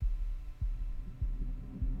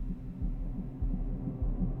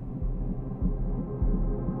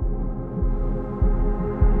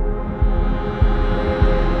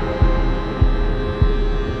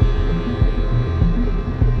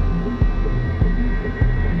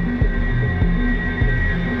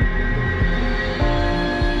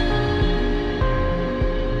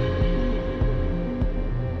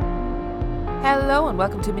and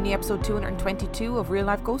welcome to mini episode 222 of Real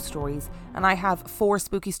Life Ghost Stories. And I have 4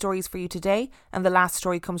 spooky stories for you today, and the last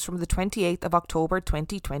story comes from the 28th of October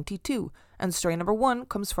 2022. And story number 1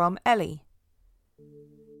 comes from Ellie.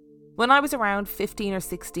 When I was around 15 or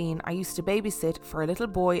 16, I used to babysit for a little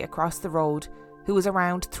boy across the road who was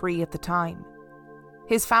around 3 at the time.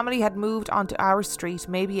 His family had moved onto our street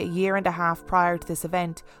maybe a year and a half prior to this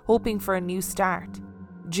event, hoping for a new start,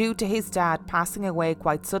 due to his dad passing away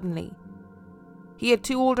quite suddenly. He had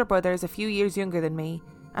 2 older brothers a few years younger than me,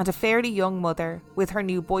 and a fairly young mother with her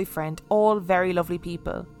new boyfriend, all very lovely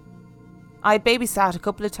people. I had babysat a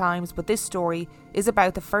couple of times, but this story is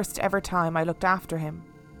about the first ever time I looked after him.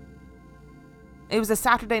 It was a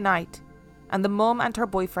Saturday night, and the mum and her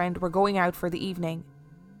boyfriend were going out for the evening.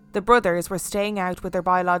 The brothers were staying out with their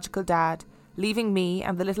biological dad, leaving me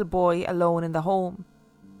and the little boy alone in the home.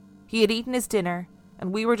 He had eaten his dinner,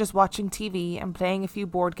 and we were just watching TV and playing a few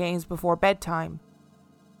board games before bedtime.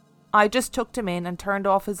 I just tucked him in and turned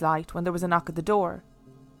off his light when there was a knock at the door.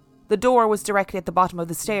 The door was directly at the bottom of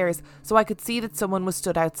the stairs, so I could see that someone was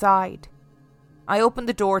stood outside. I opened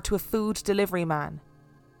the door to a food delivery man.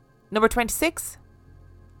 "Number 26?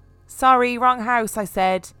 "Sorry, wrong house," I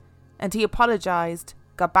said, and he apologised,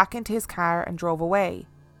 got back into his car and drove away.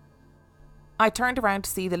 I turned around to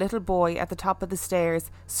see the little boy at the top of the stairs,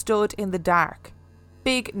 stood in the dark.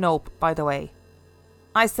 Big nope, by the way.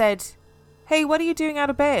 I said, "Hey, what are you doing out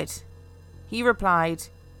of bed?" He replied,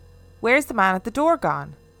 "Where's the man at the door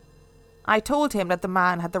gone?" I told him that the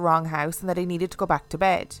man had the wrong house and that he needed to go back to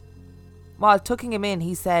bed. While tucking him in,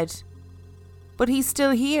 he said, "But he's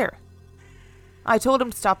still here." I told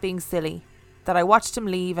him to stop being silly, that I watched him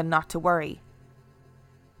leave and not to worry.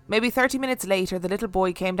 Maybe 30 minutes later, the little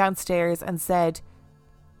boy came downstairs and said,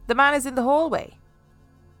 "The man is in the hallway."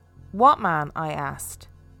 "What man?" I asked.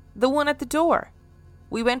 "The one at the door."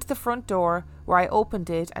 We went to the front door, where I opened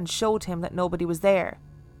it and showed him that nobody was there.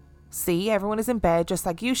 "See, everyone is in bed just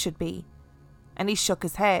like you should be." And he shook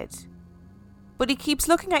his head. "But he keeps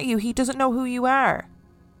looking at you, he doesn't know who you are."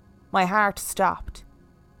 My heart stopped.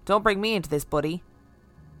 Don't bring me into this, buddy.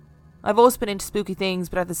 I've always been into spooky things,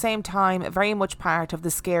 but at the same time, very much part of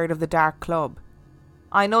the Scared of the Dark club.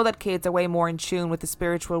 I know that kids are way more in tune with the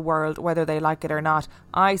spiritual world, whether they like it or not.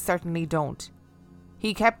 I certainly don't.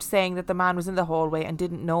 He kept saying that the man was in the hallway and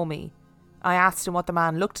didn't know me. I asked him what the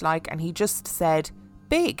man looked like, and he just said,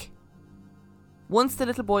 "Big." Once the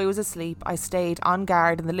little boy was asleep, I stayed on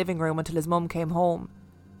guard in the living room until his mum came home.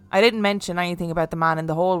 I didn't mention anything about the man in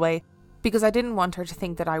the hallway, because I didn't want her to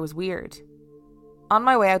think that I was weird. On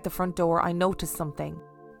my way out the front door, I noticed something.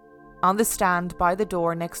 On the stand by the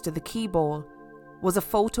door next to the key bowl was a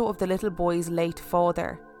photo of the little boy's late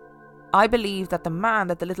father. I believe that the man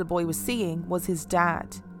that the little boy was seeing was his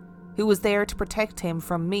dad, who was there to protect him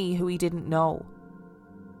from me, who he didn't know.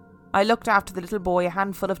 I looked after the little boy a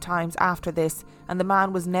handful of times after this, and the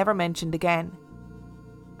man was never mentioned again.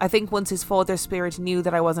 I think once his father's spirit knew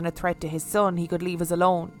that I wasn't a threat to his son, he could leave us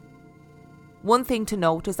alone. One thing to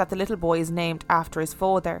note is that the little boy is named after his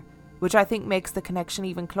father, which I think makes the connection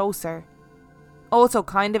even closer. Also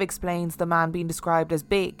kind of explains the man being described as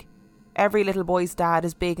big. Every little boy's dad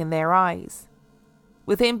is big in their eyes.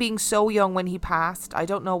 With him being so young when he passed, I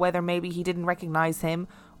don't know whether maybe he didn't recognise him,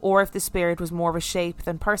 or if the spirit was more of a shape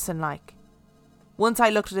than person-like. Once I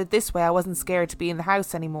looked at it this way, I wasn't scared to be in the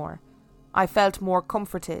house anymore. I felt more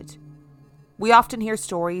comforted. We often hear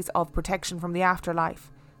stories of protection from the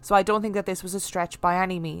afterlife, so I don't think that this was a stretch by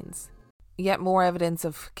any means. Yet more evidence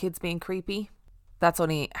of kids being creepy. That's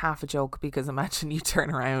only half a joke, because imagine you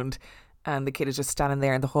turn around and the kid is just standing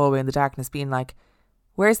there in the hallway in the darkness being like,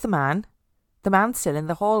 "Where's the man? The man's still in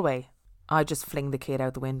the hallway." I'd just fling the kid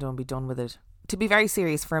out the window and be done with it. To be very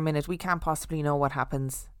serious for a minute, we can't possibly know what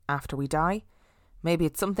happens after we die. Maybe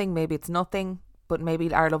it's something, maybe it's nothing, but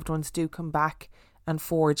maybe our loved ones do come back and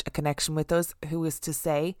forge a connection with us, who is to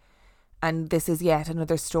say. And this is yet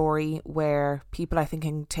another story where people, I think,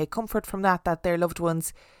 can take comfort from that their loved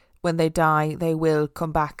ones, when they die, they will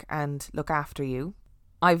come back and look after you.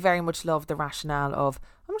 I very much love the rationale of,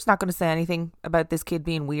 I'm just not going to say anything about this kid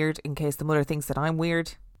being weird in case the mother thinks that I'm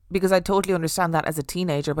weird. Because I totally understand that as a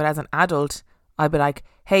teenager, but as an adult, I'd be like,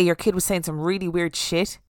 "Hey, your kid was saying some really weird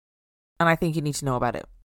shit, and I think you need to know about it."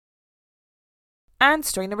 And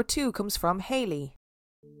story number 2 comes from Hayley.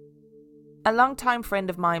 A long-time friend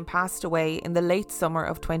of mine passed away in the late summer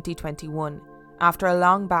of 2021 after a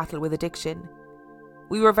long battle with addiction.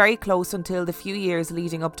 We were very close until the few years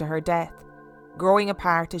leading up to her death, growing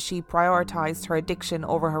apart as she prioritised her addiction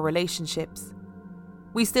over her relationships.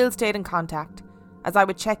 We still stayed in contact, as I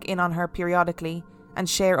would check in on her periodically and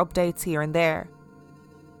share updates here and there.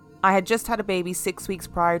 I had just had a baby 6 weeks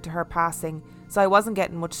prior to her passing, so I wasn't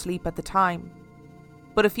getting much sleep at the time.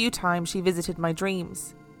 But a few times she visited my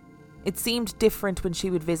dreams. It seemed different when she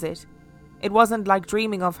would visit. It wasn't like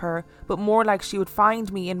dreaming of her, but more like she would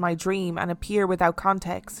find me in my dream and appear without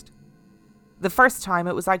context. The first time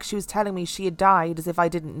it was like she was telling me she had died as if I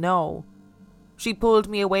didn't know. She pulled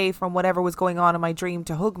me away from whatever was going on in my dream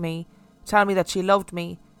to hug me, tell me that she loved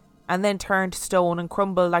me, and then turned to stone and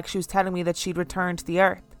crumbled like she was telling me that she'd returned to the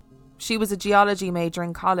earth. She was a geology major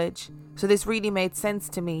in college, so this really made sense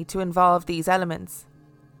to me to involve these elements.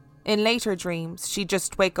 In later dreams, she'd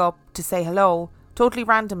just wake up to say hello, totally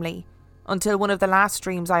randomly, until one of the last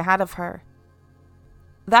dreams I had of her.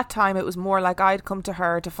 That time it was more like I'd come to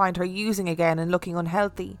her to find her using again and looking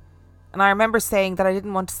unhealthy, and I remember saying that I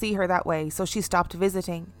didn't want to see her that way, so she stopped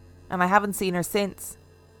visiting, and I haven't seen her since.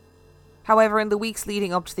 However, in the weeks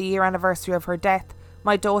leading up to the year anniversary of her death,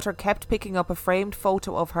 my daughter kept picking up a framed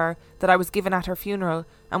photo of her that I was given at her funeral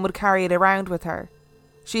and would carry it around with her.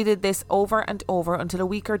 She did this over and over until a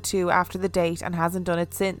week or two after the date and hasn't done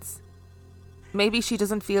it since. Maybe she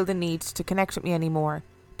doesn't feel the need to connect with me anymore,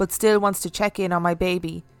 but still wants to check in on my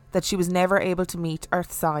baby that she was never able to meet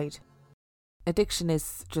Earthside. Addiction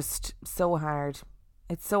is just so hard.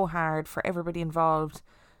 It's so hard for everybody involved,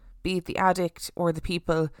 be it the addict or the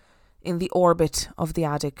people in the orbit of the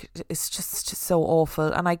addict. It's just so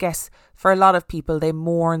awful. And I guess for a lot of people, they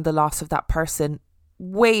mourn the loss of that person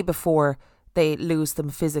way before they lose them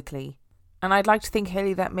physically. And I'd like to think,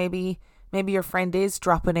 Haley, that maybe your friend is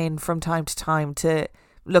dropping in from time to time to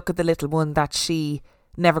look at the little one that she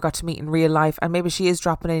never got to meet in real life, and maybe she is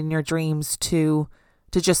dropping in your dreams to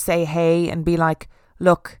just say hey and be like,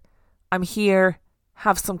 look, I'm here,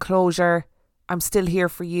 have some closure, I'm still here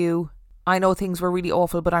for you. I know things were really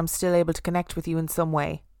awful, but I'm still able to connect with you in some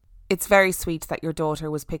way. It's very sweet that your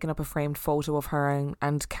daughter was picking up a framed photo of her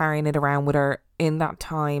and carrying it around with her in that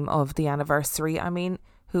time of the anniversary. I mean,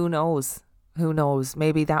 who knows? Who knows?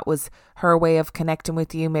 Maybe that was her way of connecting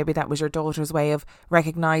with you. Maybe that was your daughter's way of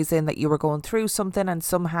recognising that you were going through something and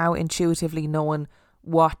somehow intuitively knowing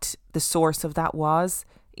what the source of that was.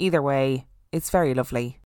 Either way, it's very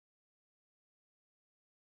lovely.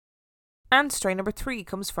 And story number 3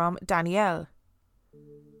 comes from Danielle.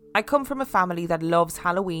 I come from a family that loves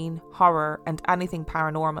Halloween, horror and anything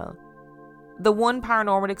paranormal. The one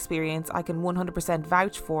paranormal experience I can 100%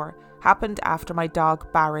 vouch for happened after my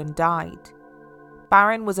dog Baron died.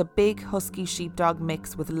 Baron was a big husky sheepdog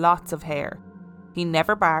mix with lots of hair. He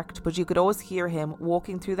never barked, but you could always hear him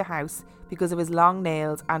walking through the house because of his long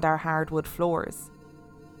nails and our hardwood floors.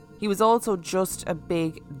 He was also just a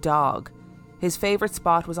big dog. His favourite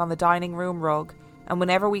spot was on the dining room rug, and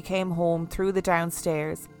whenever we came home through the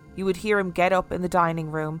downstairs, you would hear him get up in the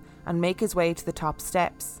dining room and make his way to the top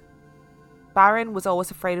steps. Baron was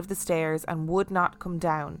always afraid of the stairs and would not come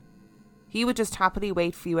down. He would just happily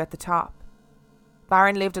wait for you at the top.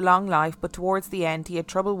 Baron lived a long life, but towards the end he had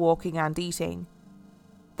trouble walking and eating.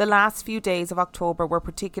 The last few days of October were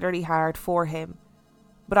particularly hard for him,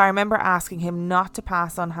 but I remember asking him not to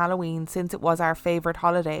pass on Halloween since it was our favourite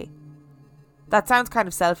holiday. That sounds kind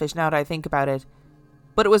of selfish now that I think about it,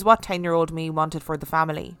 but it was what 10-year-old me wanted for the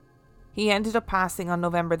family. He ended up passing on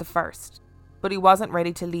November the 1st, but he wasn't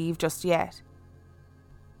ready to leave just yet.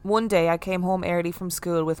 One day I came home early from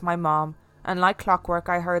school with my mom, and like clockwork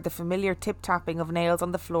I heard the familiar tip-tapping of nails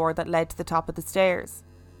on the floor that led to the top of the stairs.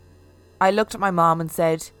 I looked at my mom and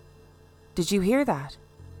said, "Did you hear that?"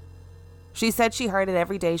 She said she heard it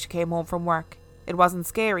every day she came home from work. It wasn't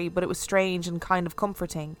scary, but it was strange and kind of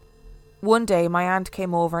comforting. One day my aunt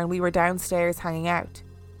came over and we were downstairs hanging out.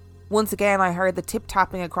 Once again I heard the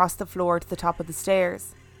tip-tapping across the floor to the top of the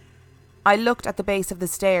stairs. I looked at the base of the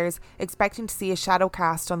stairs, expecting to see a shadow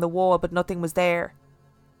cast on the wall, but nothing was there.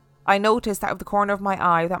 I noticed out of the corner of my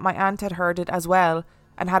eye that my aunt had heard it as well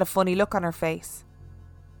and had a funny look on her face.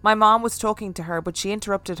 My mom was talking to her, but she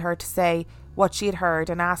interrupted her to say what she had heard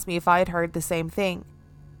and asked me if I had heard the same thing.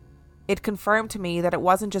 It confirmed to me that it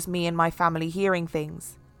wasn't just me and my family hearing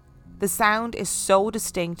things. The sound is so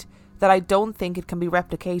distinct that I don't think it can be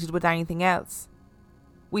replicated with anything else.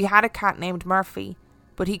 We had a cat named Murphy,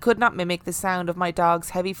 but he could not mimic the sound of my dog's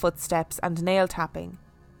heavy footsteps and nail tapping.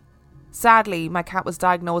 Sadly, my cat was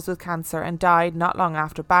diagnosed with cancer and died not long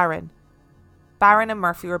after Baron. Baron and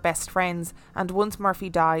Murphy were best friends, and once Murphy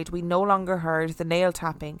died, we no longer heard the nail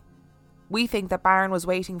tapping. We think that Baron was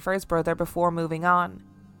waiting for his brother before moving on.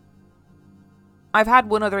 I've had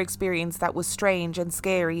one other experience that was strange and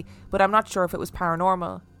scary, but I'm not sure if it was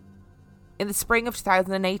paranormal. In the spring of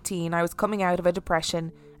 2018, I was coming out of a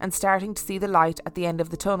depression and starting to see the light at the end of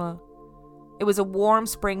the tunnel. It was a warm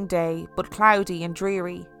spring day, but cloudy and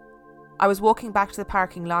dreary. I was walking back to the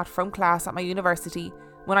parking lot from class at my university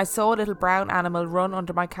when I saw a little brown animal run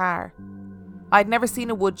under my car. I'd never seen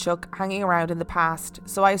a woodchuck hanging around in the past,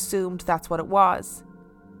 so I assumed that's what it was.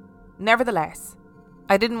 Nevertheless,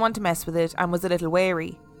 I didn't want to mess with it and was a little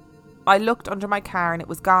wary. I looked under my car and it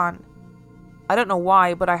was gone. I don't know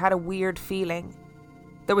why, but I had a weird feeling.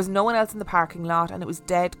 There was no one else in the parking lot and it was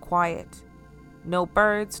dead quiet. No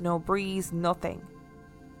birds, no breeze, nothing.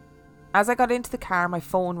 As I got into the car, my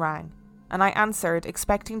phone rang, and I answered,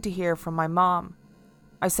 expecting to hear from my mom.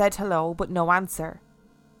 I said hello, but no answer.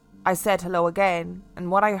 I said hello again,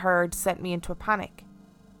 and what I heard sent me into a panic.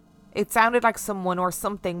 It sounded like someone or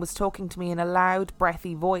something was talking to me in a loud,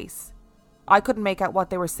 breathy voice. I couldn't make out what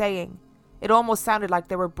they were saying. It almost sounded like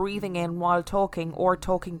they were breathing in while talking or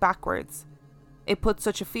talking backwards. It put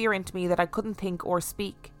such a fear into me that I couldn't think or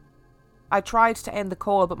speak. I tried to end the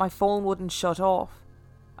call, but my phone wouldn't shut off.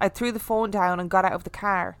 I threw the phone down and got out of the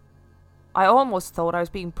car. I almost thought I was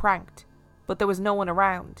being pranked, but there was no one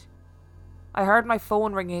around. I heard my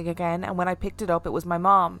phone ringing again, and when I picked it up, it was my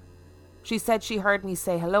mom. She said she heard me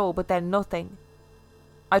say hello, but then nothing.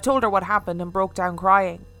 I told her what happened and broke down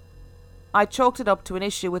crying. I chalked it up to an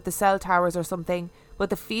issue with the cell towers or something, but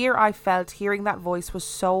the fear I felt hearing that voice was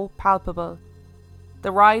so palpable.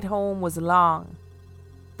 The ride home was long.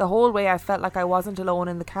 The whole way I felt like I wasn't alone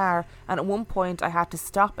in the car, and at one point I had to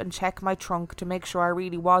stop and check my trunk to make sure I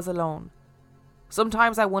really was alone.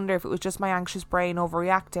 Sometimes I wonder if it was just my anxious brain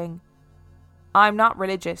overreacting. I'm not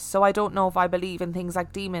religious, so I don't know if I believe in things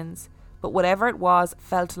like demons, but whatever it was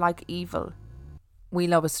felt like evil. We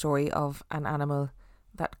love a story of an animal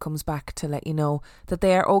that comes back to let you know that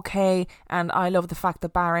they are okay, and I love the fact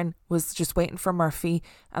that Baron was just waiting for Murphy,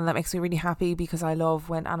 and that makes me really happy because I love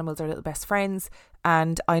when animals are little best friends,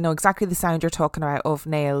 and I know exactly the sound you're talking about of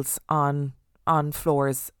nails on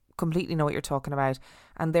floors. Completely know what you're talking about.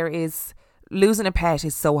 And losing a pet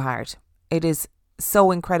is so hard. It is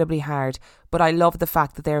so incredibly hard, but I love the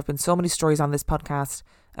fact that there have been so many stories on this podcast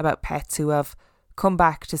about pets who have come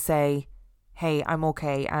back to say, hey, I'm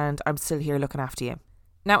okay and I'm still here looking after you.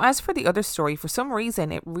 Now, as for the other story, for some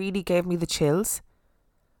reason it really gave me the chills.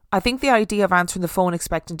 I think the idea of answering the phone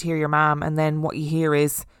expecting to hear your mum and then what you hear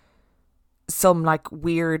is some like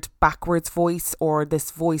weird backwards voice, or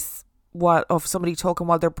this voice of somebody talking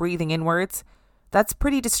while they're breathing inwards, that's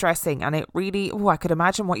pretty distressing, and it really, I could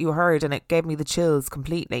imagine what you heard and it gave me the chills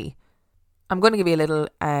completely. I'm going to give you a little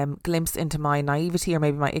glimpse into my naivety or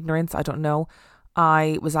maybe my ignorance, I don't know.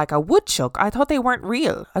 I was like, a woodchuck? I thought they weren't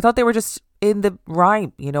real. I thought they were just in the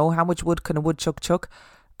rhyme, you know, how much wood can a woodchuck chuck?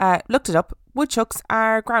 Looked it up. Woodchucks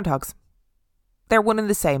are groundhogs. They're one and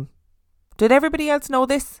the same. Did everybody else know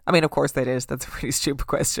this? I mean, of course they did. That's a really stupid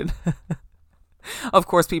question. Of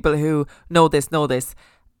course, people who know this know this.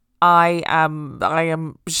 I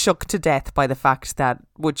am shook to death by the fact that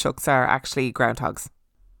woodchucks are actually groundhogs.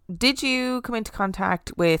 Did you come into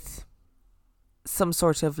contact with some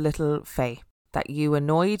sort of little fae that you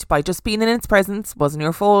annoyed by just being in its presence, wasn't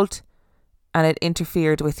your fault, and it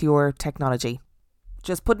interfered with your technology?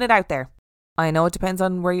 Just putting it out there. I know it depends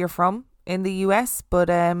on where you're from in the US, but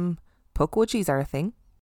pukwudgies are a thing.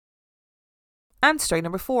 And story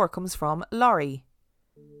number 4 comes from Laurie.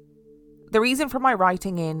 The reason for my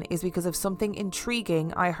writing in is because of something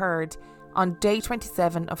intriguing I heard on day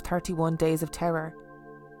 27 of 31 Days of Terror.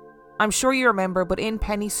 I'm sure you remember, but in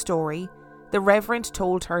Penny's story, the Reverend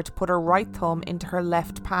told her to put her right thumb into her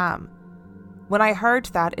left palm. When I heard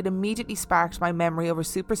that, it immediately sparked my memory of a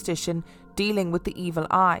superstition dealing with the evil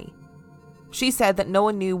eye. She said that no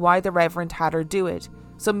one knew why the Reverend had her do it,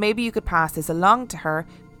 so maybe you could pass this along to her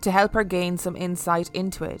to help her gain some insight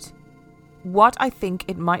into it. What I think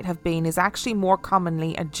it might have been is actually more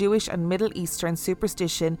commonly a Jewish and Middle Eastern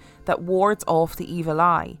superstition that wards off the evil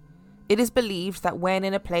eye. It is believed that when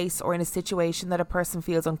in a place or in a situation that a person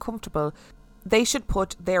feels uncomfortable, they should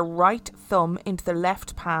put their right thumb into their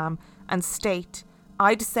left palm and state,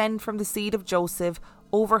 "I descend from the seed of Joseph,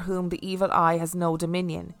 over whom the evil eye has no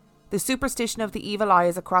dominion." The superstition of the evil eye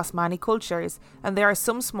is across many cultures, and there are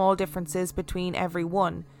some small differences between every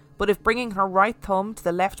one. But if bringing her right thumb to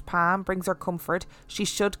the left palm brings her comfort, she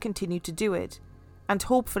should continue to do it. And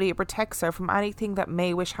hopefully it protects her from anything that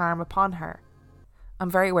may wish harm upon her.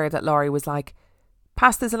 I'm very aware that Laurie was like,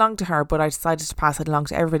 pass this along to her, but I decided to pass it along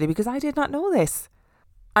to everybody because I did not know this.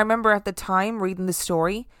 I remember at the time reading the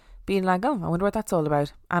story, being like, oh, I wonder what that's all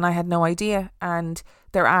about. And I had no idea. And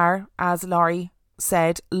there are, as Laurie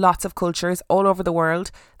said, lots of cultures all over the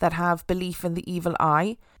world that have belief in the evil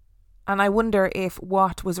eye. And I wonder if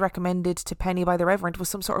what was recommended to Penny by the Reverend was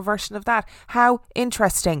some sort of version of that. How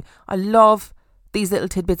interesting. I love these little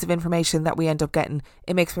tidbits of information that we end up getting,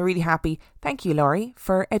 it makes me really happy. Thank you, Laurie,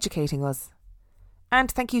 for educating us. And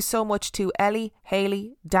thank you so much to Ellie,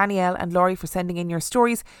 Hayley, Danielle and Laurie for sending in your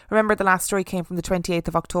stories. Remember, the last story came from the 28th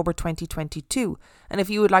of October 2022. And if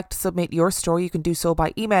you would like to submit your story, you can do so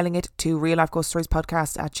by emailing it to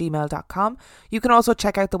reallifeghoststoriespodcast@gmail.com. You can also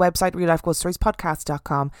check out the website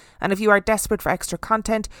reallifeghoststoriespodcast.com. And if you are desperate for extra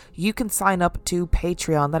content, you can sign up to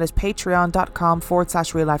Patreon. That is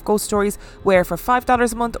patreon.com/reallifeghoststories, where for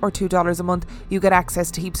 $5 a month or $2 a month, you get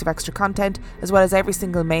access to heaps of extra content, as well as every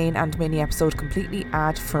single main and mini episode completely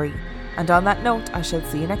ad-free. And on that note, I shall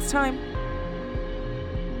see you next time.